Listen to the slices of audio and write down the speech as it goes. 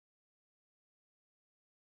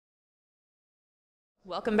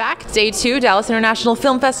Welcome back. Day 2, Dallas International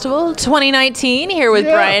Film Festival 2019, here with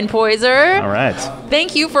Bryan Poyser. All right.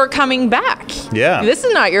 Thank you for coming back. Yeah. This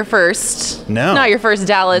is not your first. No. Not your first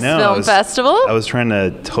Dallas Film Festival. I was trying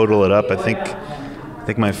to total it up. I think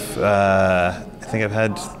I've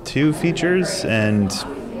had 2 features and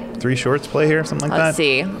 3 shorts play here, something like Let's that.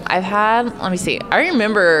 see. Let me see. I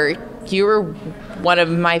remember you were one of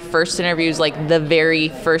my first interviews, like the very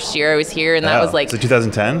first year I was here, and that was like... So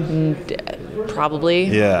 2010? Probably.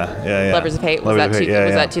 Yeah. Lovers of Hate. Was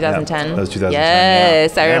that 2010? That was 2010.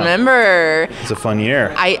 Yes, I remember. It's a fun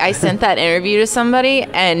year. I sent that interview to somebody,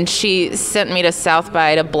 and she sent me to South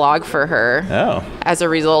by to blog for her. Oh. As a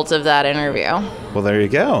result of that interview. Well, there you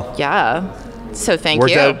go. Yeah. So thank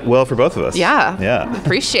Worked you. out well for both of us. Yeah.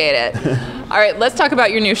 Appreciate it. All right, let's talk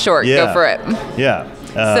about your new short. Yeah. Go for it. Yeah.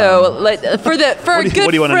 So for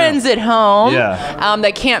good friends at home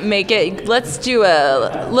that can't make it, let's do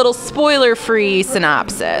a little spoiler-free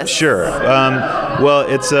synopsis. Sure. Well,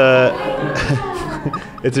 it's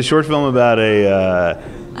a short film about a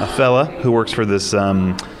fella who works for this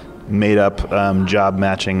made-up job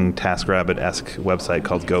matching TaskRabbit-esque website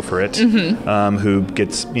called GOPHERIT, who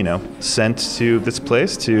gets sent to this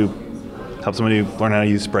place to help somebody learn how to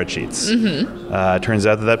use spreadsheets. Turns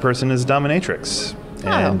out that person is a dominatrix.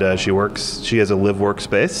 And she has a live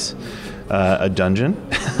workspace, a dungeon.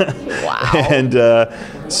 Wow. And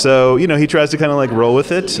so, he tries to kind of like roll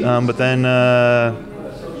with it, but then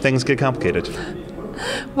things get complicated.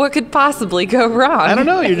 What could possibly go wrong? I don't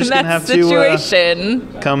know. You're just going to have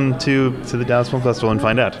to come to the Dallas Film Festival and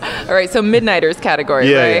find out. All right, so Midnighters category,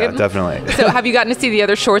 right? Yeah, definitely. So have you gotten to see the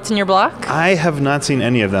other shorts in your block? I have not seen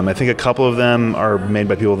any of them. I think a couple of them are made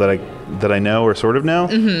by people that I know or sort of know,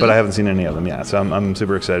 but I haven't seen any of them yet. So I'm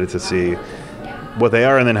super excited to see what they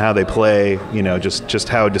are and then how they play, just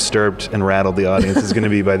how disturbed and rattled the audience is going to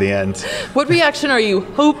be by the end. What reaction are you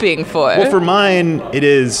hoping for? Well, for mine, it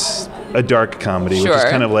is a dark comedy, which is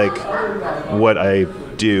kind of like what I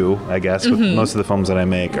do, I guess, with most of the films that I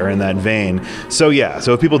make are in that vein. So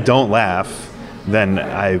so if people don't laugh, then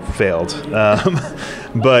I failed.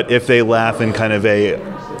 But if they laugh in kind of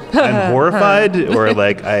I'm horrified, or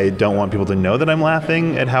like I don't want people to know that I'm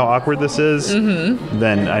laughing at how awkward this is,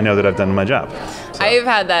 then I know that I've done my job. So. I've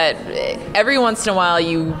had that every once in a while.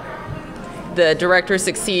 The director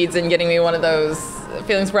succeeds in getting me one of those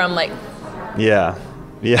feelings where I'm like,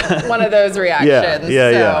 one of those reactions.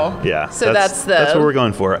 Yeah. So that's what we're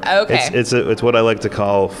going for. Okay. It's what I like to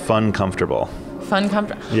call fun comfortable. Fun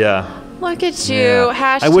comfortable. Yeah. Look at you. Yeah.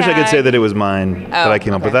 Hashtag. I wish I could say that it was mine that I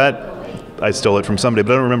came up with that. I stole it from somebody,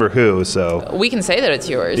 but I don't remember who, so... We can say that it's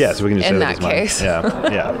yours. Yeah, so we can just say that it's mine. In that case.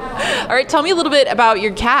 Yeah. All right, tell me a little bit about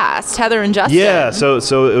your cast, Heather and Justin. Yeah, so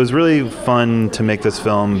it was really fun to make this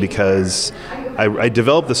film because I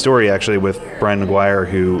developed the story, actually, with Brian McGuire,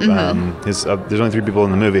 who there's only 3 people in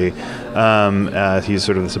the movie. He's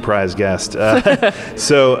sort of the surprise guest. In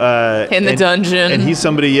the dungeon. And he's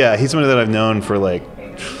somebody that I've known for,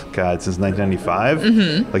 since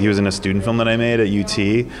 1995. Like, he was in a student film that I made at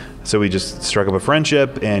UT. So we just struck up a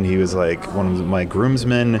friendship, and he was like one of my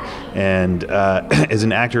groomsmen, and is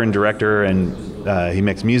an actor and director, and he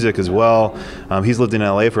makes music as well. He's lived in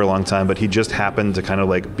LA for a long time, but he just happened to kind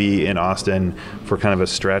of be in Austin for kind of a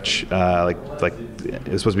stretch. It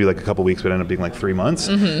was supposed to be a couple weeks, but ended up being 3 months.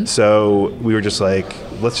 So we were just like,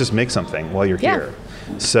 let's just make something while you're here.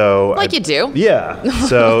 So you do. Yeah.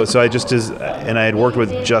 So I and I had worked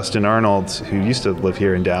with Justin Arnold, who used to live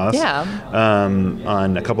here in Dallas,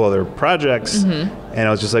 on a couple other projects. And I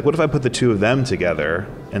was just like, what if I put the 2 of them together?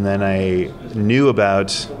 And then I knew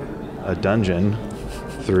about a dungeon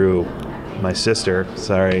through my sister.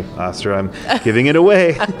 Sorry, Astra, I'm giving it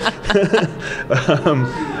away.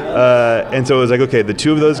 And so it was like, okay, the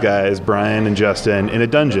 2 of those guys, Brian and Justin, in a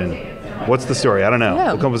dungeon. What's the story? I don't know.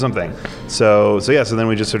 We'll come up with something. So then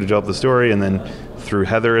we just sort of developed the story, and then threw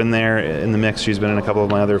Heather in there in the mix. She's been in a couple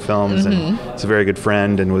of my other films, and it's a very good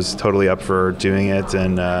friend, and was totally up for doing it.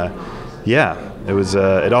 And it was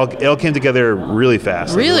it all came together really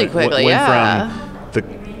fast. Really quickly. Went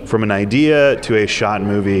from an idea to a shot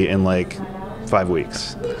movie in 5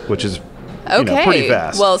 weeks, which is pretty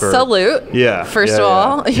fast. Well, salute. Yeah. First of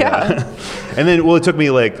all. Yeah. And then it took me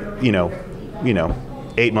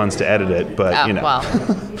 8 months to edit it, but well,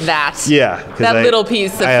 that little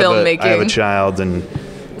piece of filmmaking. I have a child, and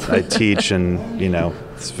I teach, and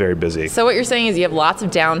it's very busy. So what you're saying is you have lots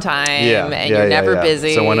of downtime, and you're never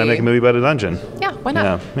busy. So why not make a movie about a dungeon? Yeah, why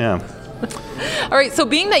not? Yeah. All right, so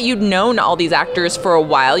being that you'd known all these actors for a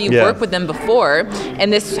while, you've worked with them before,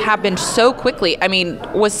 and this happened so quickly. I mean,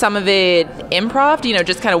 was some of it improv?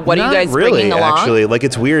 Just kind of what are you guys bringing along? Not really, actually.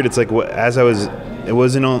 It's weird. It's as I was it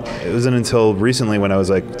wasn't until recently when I was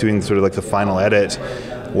like doing sort of like the final edit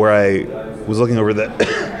where I was looking over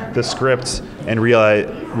the script and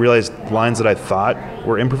realized lines that I thought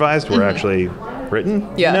were improvised were actually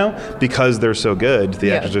written, because they're so good.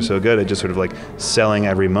 The actors are so good at just sort of like selling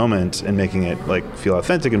every moment and making it like feel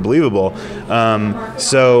authentic and believable.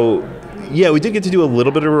 So we did get to do a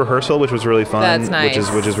little bit of rehearsal, which was really fun. That's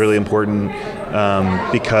nice. Which is really important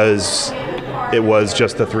because it was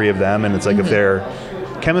just the three of them, and it's like if their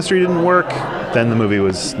chemistry didn't work, then the movie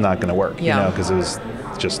was not going to work. Because it was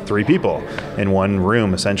just three people in one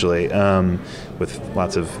room essentially, with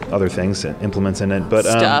lots of other things, implements in it, but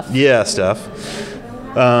stuff.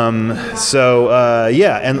 And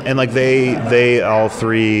like they all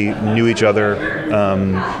three knew each other,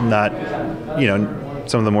 not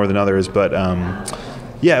some of them more than others, but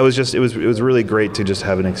it was really great to just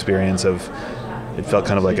have an experience of, it felt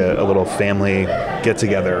kind of like a little family get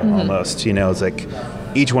together almost. It's like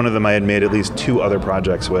each one of them I had made at least 2 other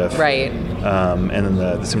projects with. Right. And then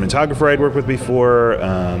the cinematographer I'd worked with before.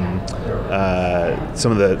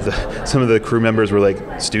 Some of the crew members were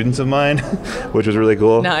like students of mine, which was really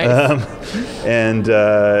cool. Nice.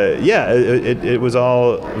 It was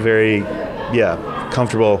all very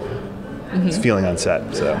comfortable. Feeling on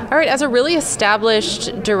set. So. All right, as a really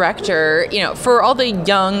established director, for all the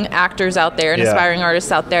young actors out there and aspiring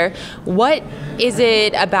artists out there, what is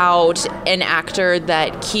it about an actor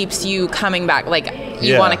that keeps you coming back? Like,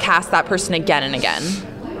 you want to cast that person again and again?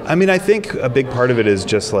 I mean, I think a big part of it is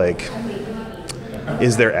just like,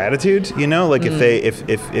 is their attitude, Like if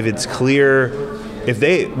it's clear, a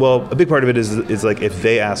big part of it is like if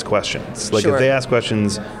they ask questions. Like if they ask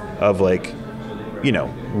questions of like,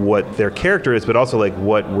 what their character is, but also like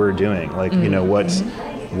what we're doing, like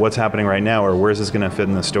what's happening right now, or where's this going to fit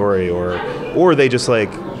in the story, or they just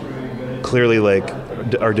like clearly like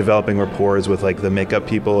are developing rapport with like the makeup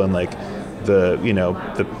people and like the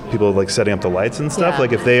people like setting up the lights and stuff.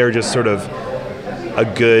 Like if they are just sort of a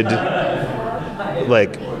good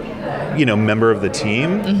like member of the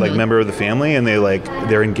team, like member of the family, and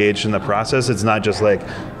they're engaged in the process. It's not just like,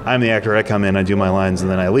 I'm the actor, I come in, I do my lines, and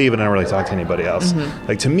then I leave, and I don't really talk to anybody else.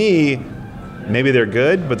 Like, to me, maybe they're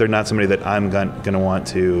good, but they're not somebody that I'm going to want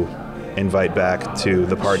to invite back to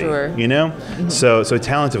the party, So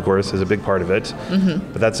talent, of course, is a big part of it,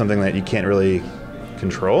 but that's something that you can't really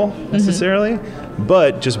control necessarily,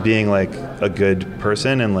 but just being like a good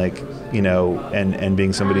person and like, and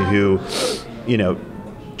being somebody who,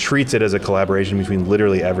 treats it as a collaboration between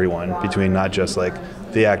literally everyone, between not just like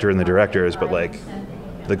the actor and the directors, but like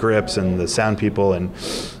the grips and the sound people and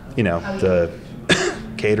the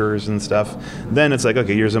caterers and stuff. Then it's like,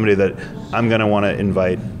 okay, you're somebody that I'm gonna want to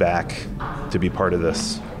invite back to be part of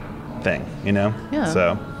this thing,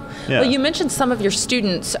 So well, you mentioned some of your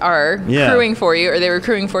students are crewing for you, or they were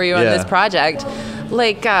crewing for you on this project.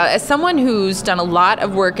 Like, as someone who's done a lot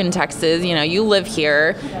of work in Texas, you live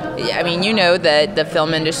here. I mean, that the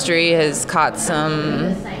film industry has caught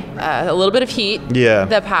a little bit of heat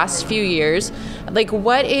the past few years. Like,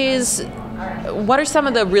 what are some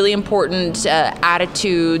of the really important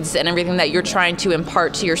attitudes and everything that you're trying to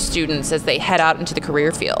impart to your students as they head out into the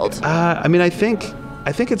career field? I mean, I think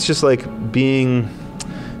it's just like being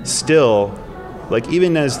still, like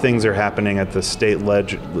even as things are happening at the state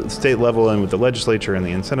level and with the legislature and the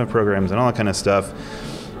incentive programs and all that kind of stuff,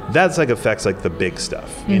 that's like affects like the big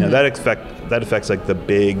stuff. That affects like the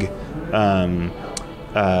big,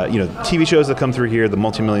 TV shows that come through here, the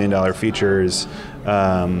multi-million-dollar features,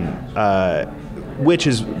 which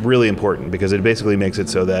is really important because it basically makes it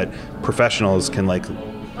so that professionals can like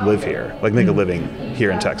live here, like make a living here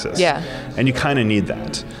in Texas. Yeah. And you kind of need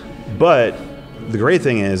that. But the great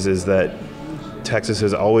thing is that Texas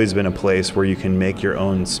has always been a place where you can make your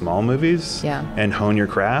own small movies and hone your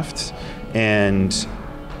craft, and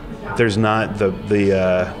there's not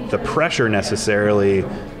the pressure necessarily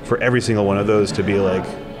for every single one of those to be like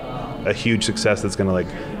a huge success that's going to like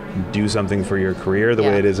do something for your career the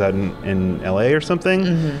way it is out in LA or something,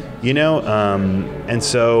 and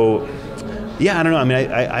so I don't know. I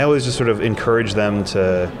mean, I always just sort of encourage them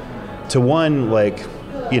to one, like,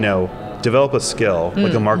 develop a skill,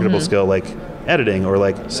 like a marketable skill, like editing or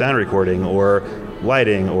like sound recording or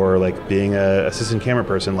lighting or like being a assistant camera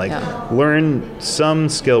person, like learn some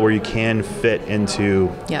skill where you can fit into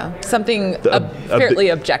something fairly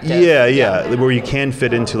objective. Where you can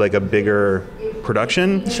fit into like a bigger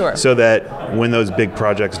production, so that when those big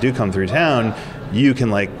projects do come through town, you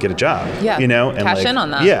can like get a job, and cash like, in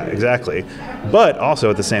on that. Yeah, exactly. But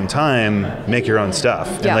also at the same time, make your own stuff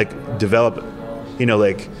and like develop,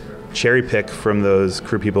 like cherry pick from those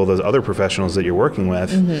crew people, those other professionals that you're working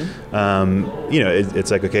with. You know,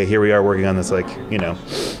 it's like, okay, here we are working on this, like, you know,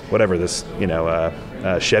 whatever, this, you know,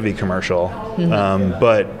 Chevy commercial.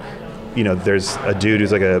 But, you know, there's a dude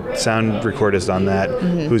who's like a sound recordist on that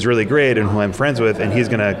who's really great and who I'm friends with, and he's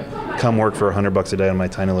going to come work for $100 a day on my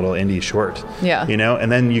tiny little indie short. Yeah. You know,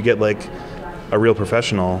 and then you get like a real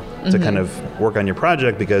professional to kind of work on your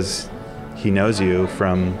project because he knows you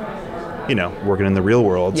from, you know, working in the real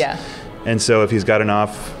world. Yeah. And so if he's got an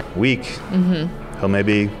off week, he'll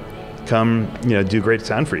maybe come, you know, do great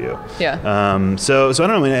sound for you. Yeah. So I don't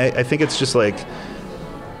know. I mean, I think it's just like,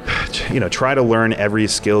 you know, try to learn every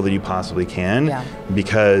skill that you possibly can,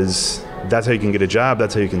 because that's how you can get a job.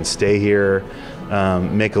 That's how you can stay here,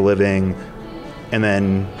 make a living, and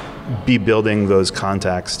then be building those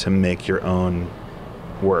contacts to make your own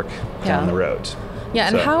work down the road. Yeah,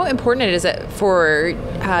 and how important is it for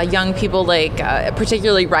young people, like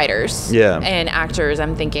particularly writers and actors,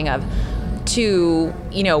 I'm thinking of, to,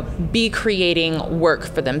 you know, be creating work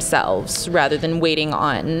for themselves rather than waiting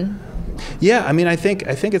on? Yeah, I mean, I think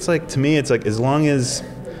it's like, to me, it's like as long as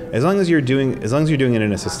you're doing it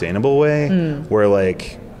in a sustainable way, where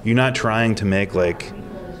like you're not trying to make like,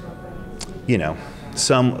 you know,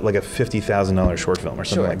 some like a $50,000 short film or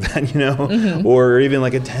something like that, you know, or even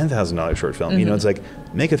like a $10,000 short film. You know, it's like,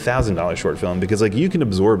 make $1,000 short film, because like you can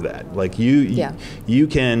absorb that. Like you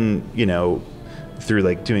can, you know, through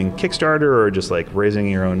like doing Kickstarter or just like raising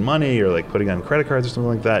your own money or like putting on credit cards or something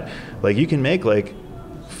like that, like you can make like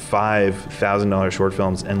 $5,000 short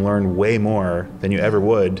films and learn way more than you ever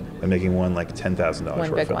would by making one like $10,000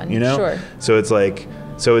 short film. You know, so it's like,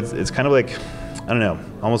 it's kind of like, I don't know,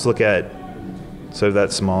 almost look at sort of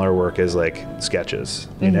that smaller work as like sketches,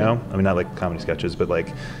 you know? I mean, not like comedy sketches, but like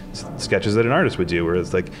sketches that an artist would do, where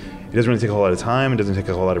it's like, it doesn't really take a whole lot of time, it doesn't take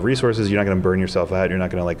a whole lot of resources, you're not gonna burn yourself out, you're not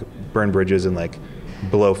gonna like burn bridges and like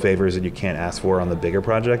blow favors that you can't ask for on the bigger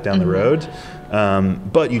project down the road.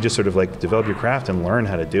 But you just sort of like develop your craft and learn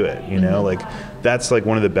how to do it, you know? Like, that's like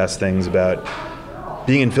one of the best things about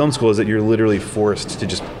being in film school, is that you're literally forced to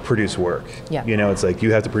just produce work. Yeah. You know, it's like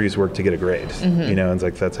you have to produce work to get a grade. You know, it's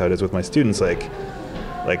like that's how it is with my students. Like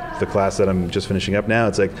the class that I'm just finishing up now,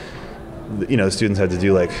 it's like, you know, the students had to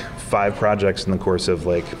do like 5 projects in the course of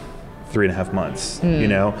like 3.5 months. You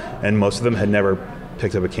know, and most of them had never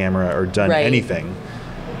picked up a camera or done anything.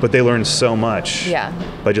 But they learned so much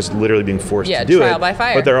by just literally being forced to do trial it. By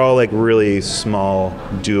fire. But they're all like really small,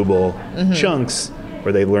 doable chunks,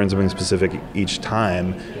 where they learn something specific each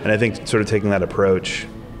time. And I think sort of taking that approach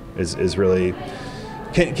is really,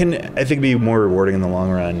 can I think be more rewarding in the long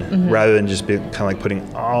run, rather than just be kind of like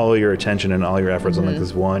putting all your attention and all your efforts on like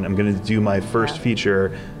this one. I'm going to do my first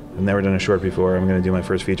feature. I've never done a short before. I'm going to do my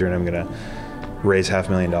first feature and I'm going to raise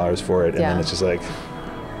 $500,000 for it. And then it's just like,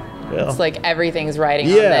 well, it's like everything's riding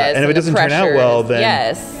on this. And if it doesn't turn out well,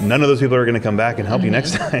 then none of those people are going to come back and help you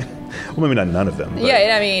next time. Well, maybe not none of them. But,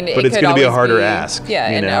 I mean, but it's going to be a harder ask. Yeah,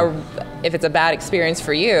 and if it's a bad experience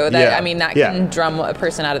for you, that I mean, that can drum a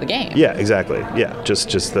person out of the game. Yeah, exactly. Yeah, just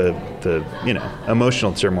the you know,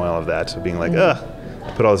 emotional turmoil of that, of being like, I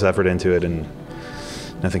put all this effort into it and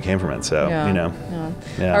nothing came from it. So, you know.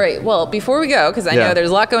 All right. Well, before we go, because I know there's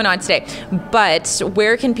a lot going on today, but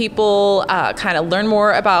where can people kind of learn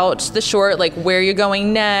more about the short? Like, where you're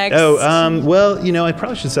going next? Oh, well, you know, I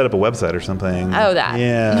probably should set up a website or something. Oh, that.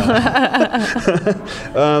 Yeah.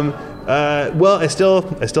 Well, I still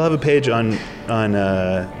have a page on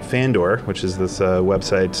Fandor, which is this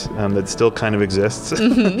website that still kind of exists,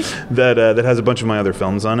 that has a bunch of my other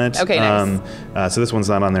films on it. Okay, nice. So this one's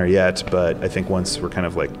not on there yet, but I think once we're kind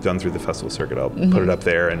of like done through the festival circuit, I'll put it up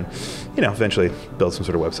there and, you know, eventually build some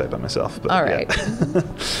sort of website by myself. But, all right.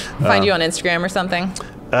 Find you on Instagram or something?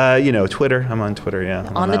 You know, Twitter. I'm on Twitter,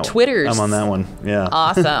 On the Twitters. I'm on that one,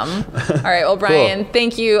 Awesome. All right, well, Bryan,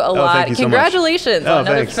 thank you a lot. Thank you Congratulations on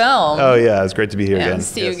another film. Oh, yeah, it's great to be here again.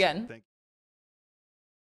 See you again.